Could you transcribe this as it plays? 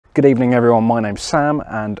Good evening everyone, my name's Sam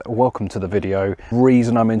and welcome to the video. The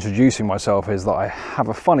reason I'm introducing myself is that I have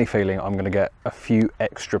a funny feeling I'm going to get a few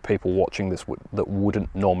extra people watching this that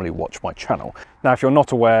wouldn't normally watch my channel. Now if you're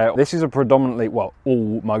not aware, this is a predominantly, well,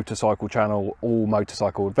 all motorcycle channel, all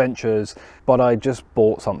motorcycle adventures, but I just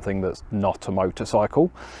bought something that's not a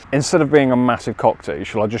motorcycle. Instead of being a massive cocktail,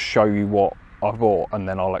 shall I just show you what I bought and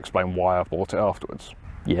then I'll explain why I bought it afterwards?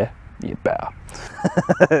 Yeah? You better.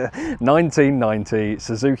 1990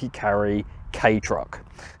 Suzuki Carry K-Truck.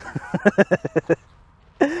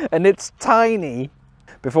 And it's tiny.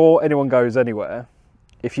 Before anyone goes anywhere,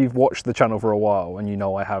 if you've watched the channel for a while and you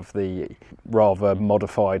know I have the rather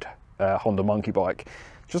modified Honda monkey bike,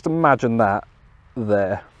 just imagine that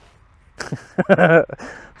there.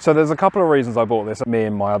 So there's a couple of reasons I bought this. Me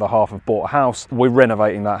and my other half have bought a house. We're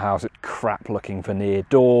renovating that house. It's crap looking veneer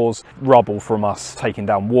doors, rubble from us taking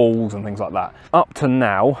down walls and things like that. Up to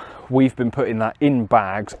now, we've been putting that in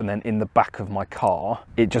bags and then in the back of my car.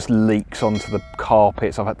 It just leaks onto the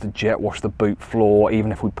carpets. I've had to jet wash the boot floor.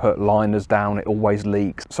 Even if we put liners down, it always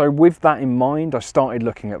leaks. So with that in mind, I started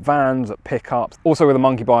looking at vans, at pickups. Also with a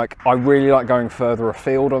monkey bike, I really like going further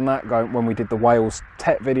afield on that. When we did the Wales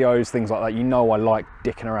Tech videos, things like that, you know I like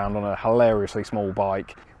dicking around on a hilariously small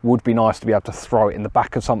bike. Would be nice to be able to throw it in the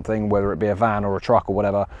back of something, whether it be a van or a truck or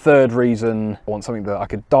whatever. Third reason, I want something that I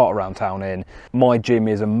could dart around town in. My gym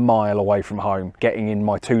is a mile away from home. Getting in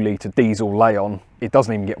my 2-litre diesel lay-on, it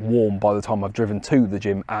doesn't even get warm by the time I've driven to the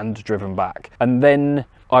gym and driven back. And then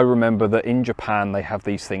I remember that in Japan they have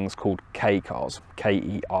these things called K-cars,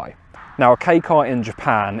 K-E-I. Now a K-car in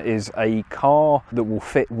Japan is a car that will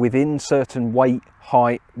fit within certain weight,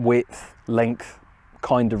 height, width, length,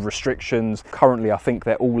 kind of restrictions. Currently I think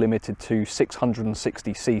they're all limited to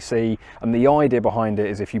 660cc, and the idea behind it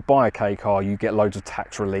is if you buy a K car you get loads of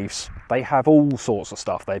tax reliefs. They have all sorts of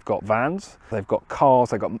stuff. They've got vans, they've got cars,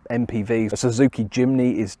 they've got MPVs. A Suzuki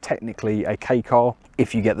Jimny is technically a K car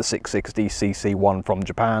if you get the 660cc one from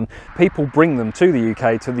Japan. People bring them to the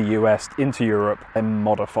UK, to the US, into Europe and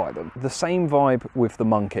modify them. The same vibe with the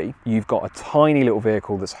Monkey. You've got a tiny little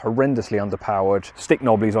vehicle that's horrendously underpowered, stick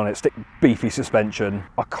knobblies on it, stick beefy suspension.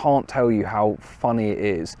 I can't tell you how funny it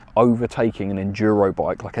is overtaking an enduro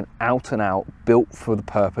bike, like an out and out built for the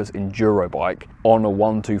purpose enduro bike, on a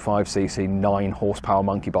 125cc 9 horsepower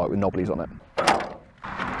monkey bike with knobblies on it.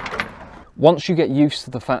 Once you get used to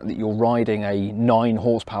the fact that you're riding a 9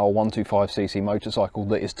 horsepower 125cc motorcycle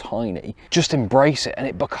that is tiny, just embrace it and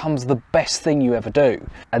it becomes the best thing you ever do.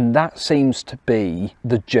 And that seems to be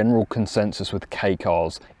the general consensus with K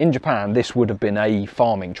cars. In Japan, this would have been a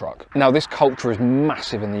farming truck. Now this culture is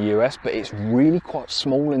massive in the US, but it's really quite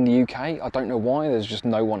small in the UK. I don't know why, there's just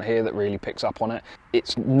no one here that really picks up on it.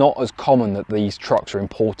 It's not as common that these trucks are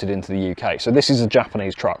imported into the UK. So this is a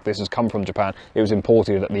Japanese truck. This has come from Japan. It was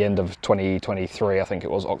imported at the end of 2023, I think it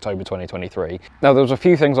was October 2023. Now there was a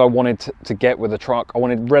few things I wanted to get with the truck. I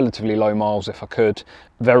wanted relatively low miles if I could,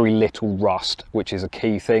 very little rust, which is a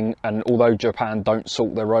key thing. And although Japan don't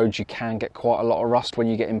salt their roads, you can get quite a lot of rust when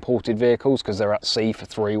you get imported vehicles because they're at sea for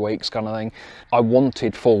 3 weeks kind of thing. I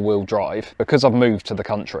wanted 4-wheel drive because I've moved to the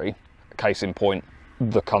country, case in point,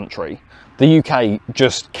 the country. The UK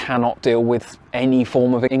just cannot deal with any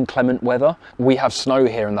form of inclement weather. We have snow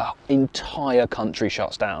here and the entire country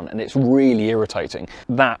shuts down and it's really irritating.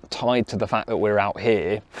 That tied to the fact that we're out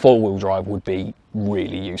here, 4-wheel drive would be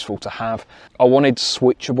really useful to have. I wanted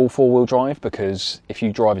switchable 4-wheel drive because if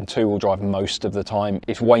you drive in 2-wheel drive most of the time,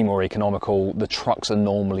 it's way more economical. The trucks are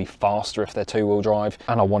normally faster if they're 2-wheel drive.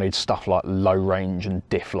 And I wanted stuff like low range and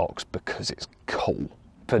diff locks because it's cool.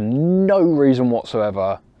 For no reason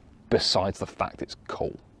whatsoever besides the fact it's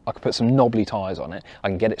cool. I could put some knobbly tyres on it, I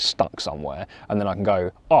can get it stuck somewhere, and then I can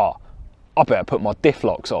go, I better put my diff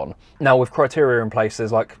locks on. Now with criteria in place,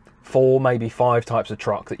 there's like 4, maybe 5 types of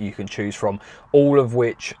truck that you can choose from, all of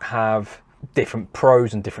which have different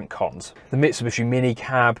pros and different cons. The Mitsubishi Mini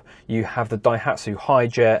Cab, you have the Daihatsu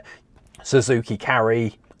Hi-Jet, Suzuki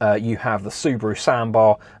Carry, you have the Subaru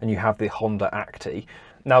Sambar, and you have the Honda Acti.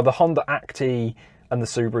 Now the Honda Acti and the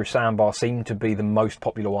Subaru Sambar seem to be the most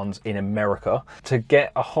popular ones in America. To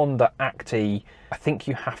get a Honda Acti, I think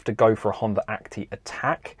you have to go for a Honda Acti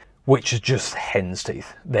Attack, which is just hen's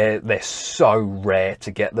teeth. They're so rare to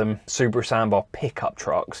get them. Subaru Sambar pickup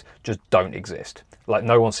trucks just don't exist. Like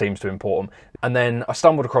no one seems to import them. And then I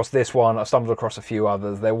stumbled across this one, I stumbled across a few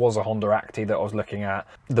others. There was a Honda Acti that I was looking at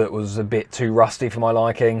that was a bit too rusty for my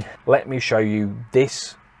liking. Let me show you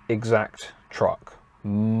this exact truck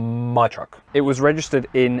my truck. It was registered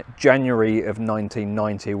in January of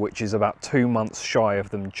 1990, which is about 2 months shy of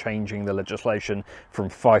them changing the legislation from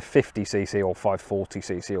 550cc or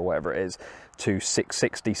 540cc or whatever it is to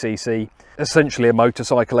 660cc. Essentially a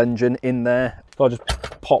motorcycle engine in there. So I just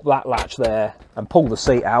pop that latch there and pull the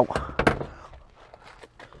seat out.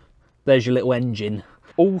 There's your little engine.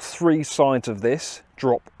 All 3 sides of this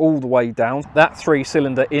drop all the way down. That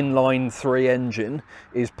 3-cylinder inline 3 engine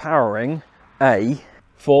is powering a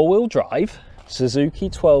 4-wheel drive Suzuki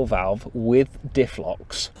 12 valve with diff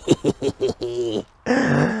locks. You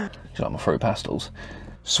like my fruit pastels?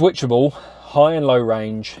 Switchable, high and low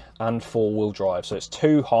range, and 4-wheel drive. So it's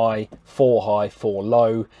 2 high, 4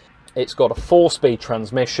 low. It's got a 4-speed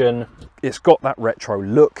transmission. It's got that retro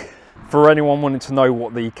look. For anyone wanting to know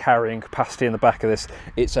what the carrying capacity in the back of this,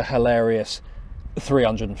 it's a hilarious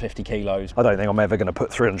 350 kilos. I don't think I'm ever going to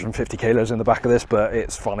put 350 kilos in the back of this, but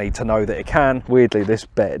it's funny to know that it can. Weirdly, this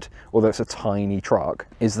bed, although it's a tiny truck,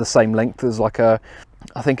 is the same length as like a,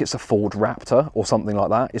 I think it's a Ford Raptor or something like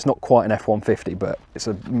that. It's not quite an F-150, but it's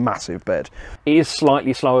a massive bed. It is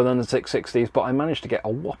slightly slower than the 660s, but I managed to get a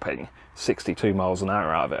whopping 62 miles an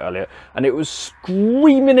hour out of it earlier, and it was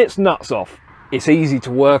screaming its nuts off. It's easy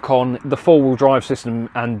to work on. The 4-wheel drive system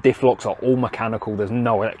and diff locks are all mechanical. There's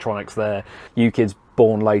no electronics there. You kids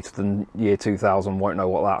born later than year 2000 won't know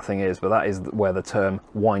what that thing is, but that is where the term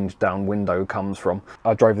wind down window comes from.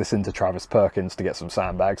 I drove this into Travis Perkins to get some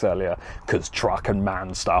sandbags earlier, because truck and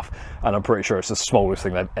man stuff, and I'm pretty sure it's the smallest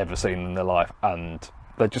thing they've ever seen in their life, and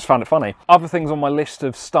they just found it funny. Other things on my list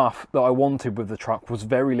of stuff that I wanted with the truck was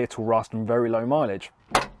very little rust and very low mileage.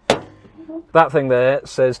 That thing there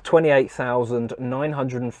says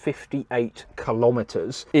 28,958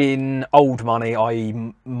 kilometers. In old money,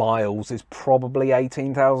 i.e. miles, is probably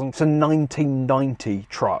 18,000. It's a 1990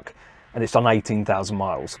 truck and it's done 18,000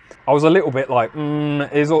 miles. I was a little bit like,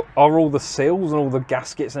 are all the seals and all the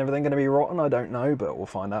gaskets and everything going to be rotten? I don't know, but we'll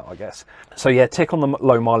find out, I guess. So yeah, tick on the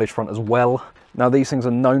low mileage front as well. Now these things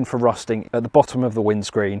are known for rusting at the bottom of the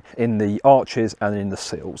windscreen, in the arches and in the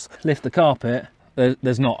seals. Lift the carpet.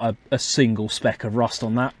 There's not a single speck of rust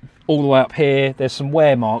on that. All the way up here, there's some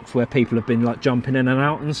wear marks where people have been like jumping in and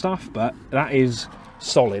out and stuff, but that is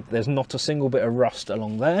solid. There's not a single bit of rust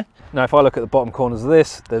along there. Now, if I look at the bottom corners of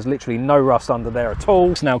this, there's literally no rust under there at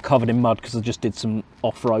all. It's now covered in mud because I just did some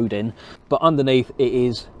off-roading, but underneath it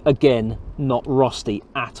is, again, not rusty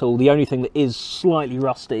at all. The only thing that is slightly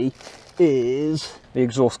rusty is the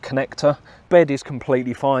exhaust connector. Bed is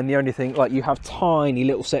completely fine. The only thing, like, you have tiny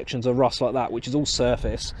little sections of rust like that, which is all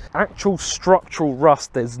surface. Actual structural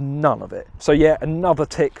rust, there's none of it. So yeah, another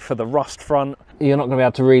tick for the rust front. You're not going to be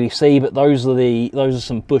able to really see, but those are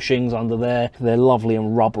some bushings under there. They're lovely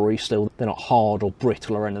and rubbery still. They're not hard or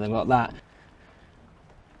brittle or anything like that.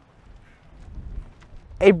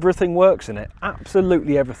 Everything works in it,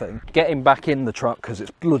 absolutely everything. Getting back in the truck because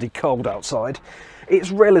it's bloody cold outside.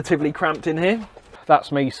 It's relatively cramped in here.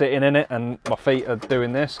 That's me sitting in it and my feet are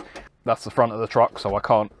doing this. That's the front of the truck, so I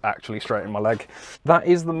can't actually straighten my leg. That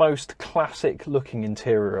is the most classic looking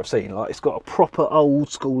interior I've seen. Like, it's got a proper old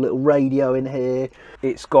school little radio in here.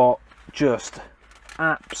 It's got just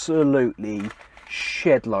absolutely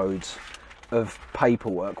shed loads of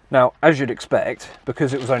paperwork. Now, as you'd expect,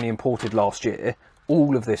 because it was only imported last year,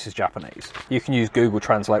 all of this is Japanese. You can use Google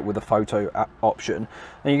Translate with the photo option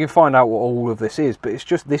and you can find out what all of this is, but it's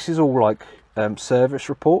just, this is all like service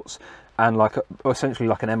reports and like essentially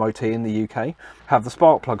like an MOT in the UK. Have the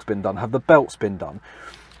spark plugs been done? Have the belts been done?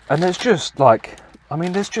 And there's just like, I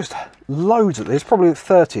mean, there's just loads of this, probably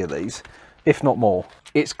 30 of these, if not more.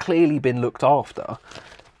 It's clearly been looked after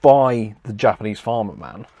by the Japanese farmer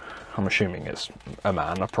man. I'm assuming it's a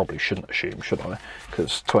man. I probably shouldn't assume, should I?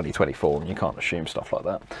 Because 2024 and you can't assume stuff like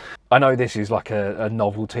that. I know this is like a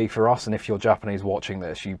novelty for us, and if you're Japanese watching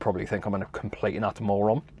this, you probably think I'm a complete and utter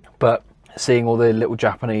moron. But seeing all the little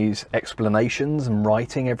Japanese explanations and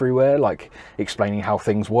writing everywhere, like explaining how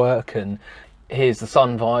things work, and here's the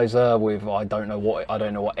sun visor with I don't know what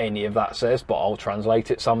any of that says, but I'll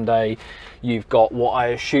translate it someday. You've got what I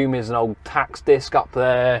assume is an old tax disc up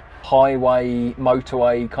there, highway,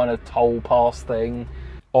 motorway kind of toll pass thing.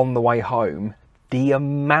 On the way home, the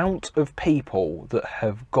amount of people that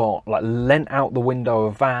have got like leant out the window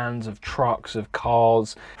of vans, of trucks, of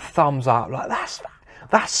cars, thumbs up, like that's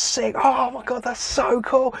sick, oh my god, that's so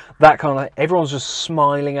cool. That kind of, everyone's just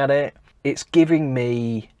smiling at it. It's giving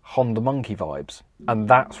me Honda Monkey vibes, and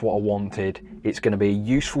that's what I wanted. It's going to be a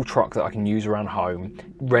useful truck that I can use around home,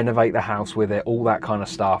 renovate the house with it, all that kind of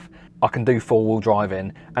stuff. I can do 4-wheel drive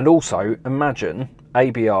in, and also imagine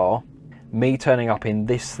ABR, me turning up in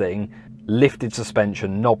this thing, lifted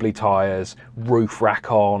suspension, knobbly tyres, roof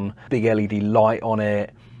rack on, big LED light on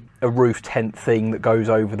it, a roof tent thing that goes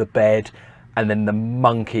over the bed, and then the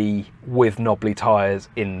monkey with knobbly tyres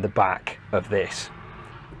in the back of this.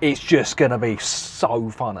 It's just gonna be so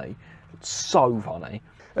funny, so funny.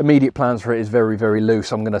 Immediate plans for it is very, very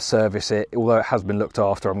loose. I'm going to service it, although it has been looked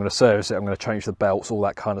after. I'm going to service it, I'm going to change the belts, all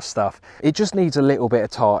that kind of stuff. It just needs a little bit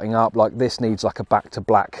of tarting up. Like this needs like a back to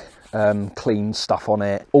black clean stuff on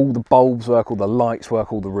it. All the bulbs work, all the lights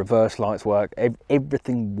work, all the reverse lights work.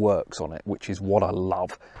 Everything works on it, which is what I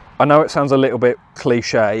love. I know it sounds a little bit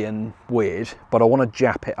cliche and weird, but I want to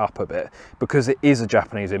jap it up a bit because it is a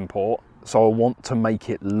Japanese import. So I want to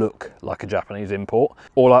make it look like a Japanese import,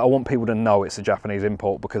 or like I want people to know it's a Japanese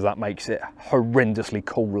import because that makes it horrendously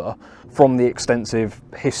cooler. From the extensive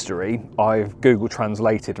history, I've Google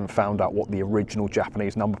translated and found out what the original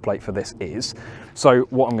Japanese number plate for this is. So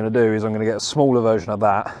what I'm going to do is I'm going to get a smaller version of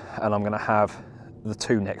that, and I'm going to have the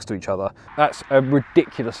two next to each other. That's a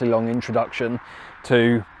ridiculously long introduction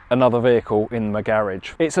to another vehicle in my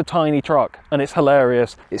garage. It's a tiny truck and it's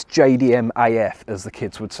hilarious. It's JDM AF, as the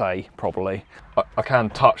kids would say, probably. I can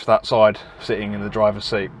touch that side sitting in the driver's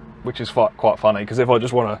seat, which is quite funny, because if I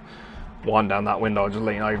just want to wind down that window, I just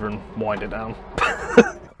lean over and wind it down.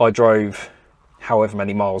 I drove however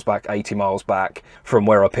many miles back, 80 miles back from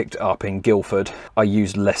where I picked it up in Guildford. I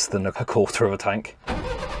used less than a quarter of a tank.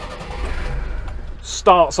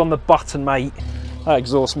 Starts on the button, mate. That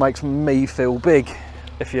exhaust makes me feel big,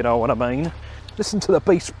 if you know what I mean. Listen to the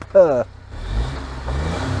beast purr.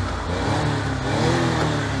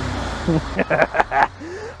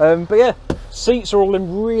 But yeah, seats are all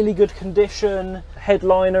in really good condition.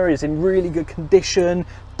 Headliner is in really good condition.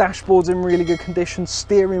 Dashboard's in really good condition.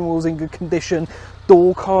 Steering wheel's in good condition.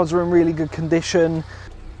 Door cards are in really good condition.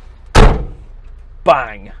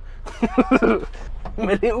 Bang.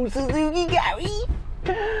 My little Suzuki Gary.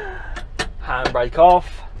 Handbrake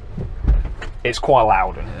off. It's quite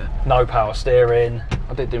loud in here. No power steering.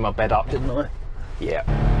 I did do my bed up, didn't I? Yeah.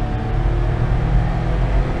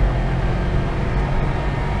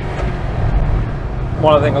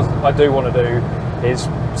 One of the things I do want to do is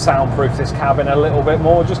soundproof this cabin a little bit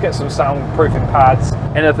more. Just get some soundproofing pads.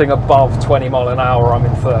 Anything above 20 mile an hour, I'm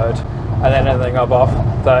in third. And then anything above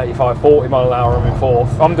 35, 40 mile an hour, I'm in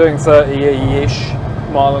fourth. I'm doing 30-ish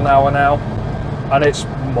mile an hour now, and it's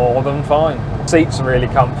more than fine. Seats are really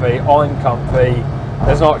comfy, I'm comfy.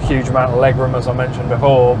 There's not a huge amount of legroom, as I mentioned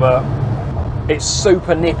before, but it's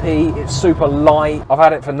super nippy, it's super light. I've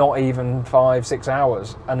had it for not even 5-6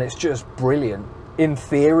 hours, and it's just brilliant. In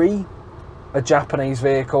theory, a Japanese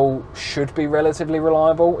vehicle should be relatively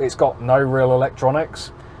reliable. It's got no real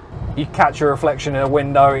electronics. You catch your reflection in a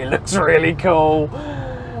window, it looks really cool.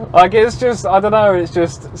 Like, it's just, I don't know, it's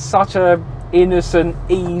just such a innocent,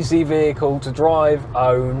 easy vehicle to drive,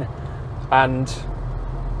 own, and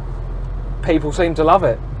people seem to love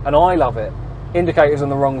it, and I love it. Indicators on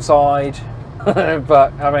the wrong side,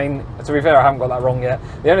 but I mean, to be fair, I haven't got that wrong yet.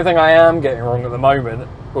 The only thing I am getting wrong at the moment,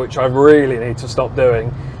 which I really need to stop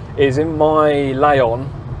doing, is in my lay-on,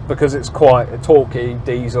 because it's quite a torquey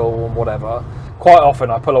diesel and whatever. Quite often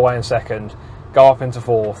I pull away in second, go up into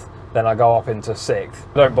fourth, then I go up into sixth.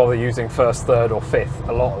 I don't bother using first, third or fifth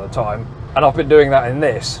a lot of the time, and I've been doing that in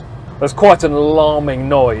this. There's quite an alarming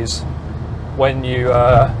noise when you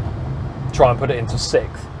try and put it into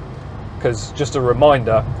sixth, because just a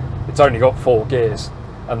reminder, it's only got 4 gears,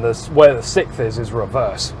 and where the sixth is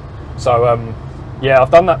reverse. So yeah, I've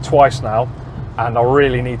done that twice now, and I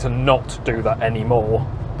really need to not do that anymore,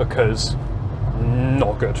 because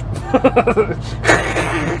not good.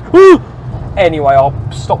 Anyway,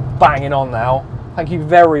 I'll stop banging on now. Thank you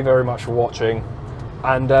very, very much for watching,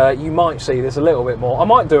 and you might see this a little bit more. I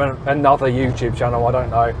might do another YouTube channel, I don't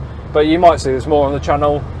know, but you might see this more on the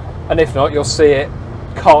channel, and if not, you'll see it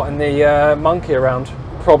carting the monkey around,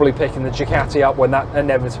 probably picking the Ducati up when that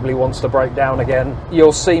inevitably wants to break down again.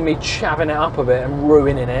 You'll see me chavving it up a bit and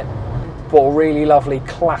ruining it. Bought a really lovely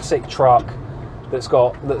classic truck that's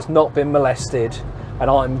not been molested, and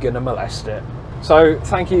I'm gonna molest it. So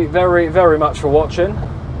thank you very, very much for watching,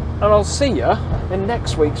 and I'll see you in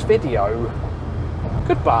next week's video.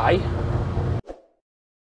 Goodbye.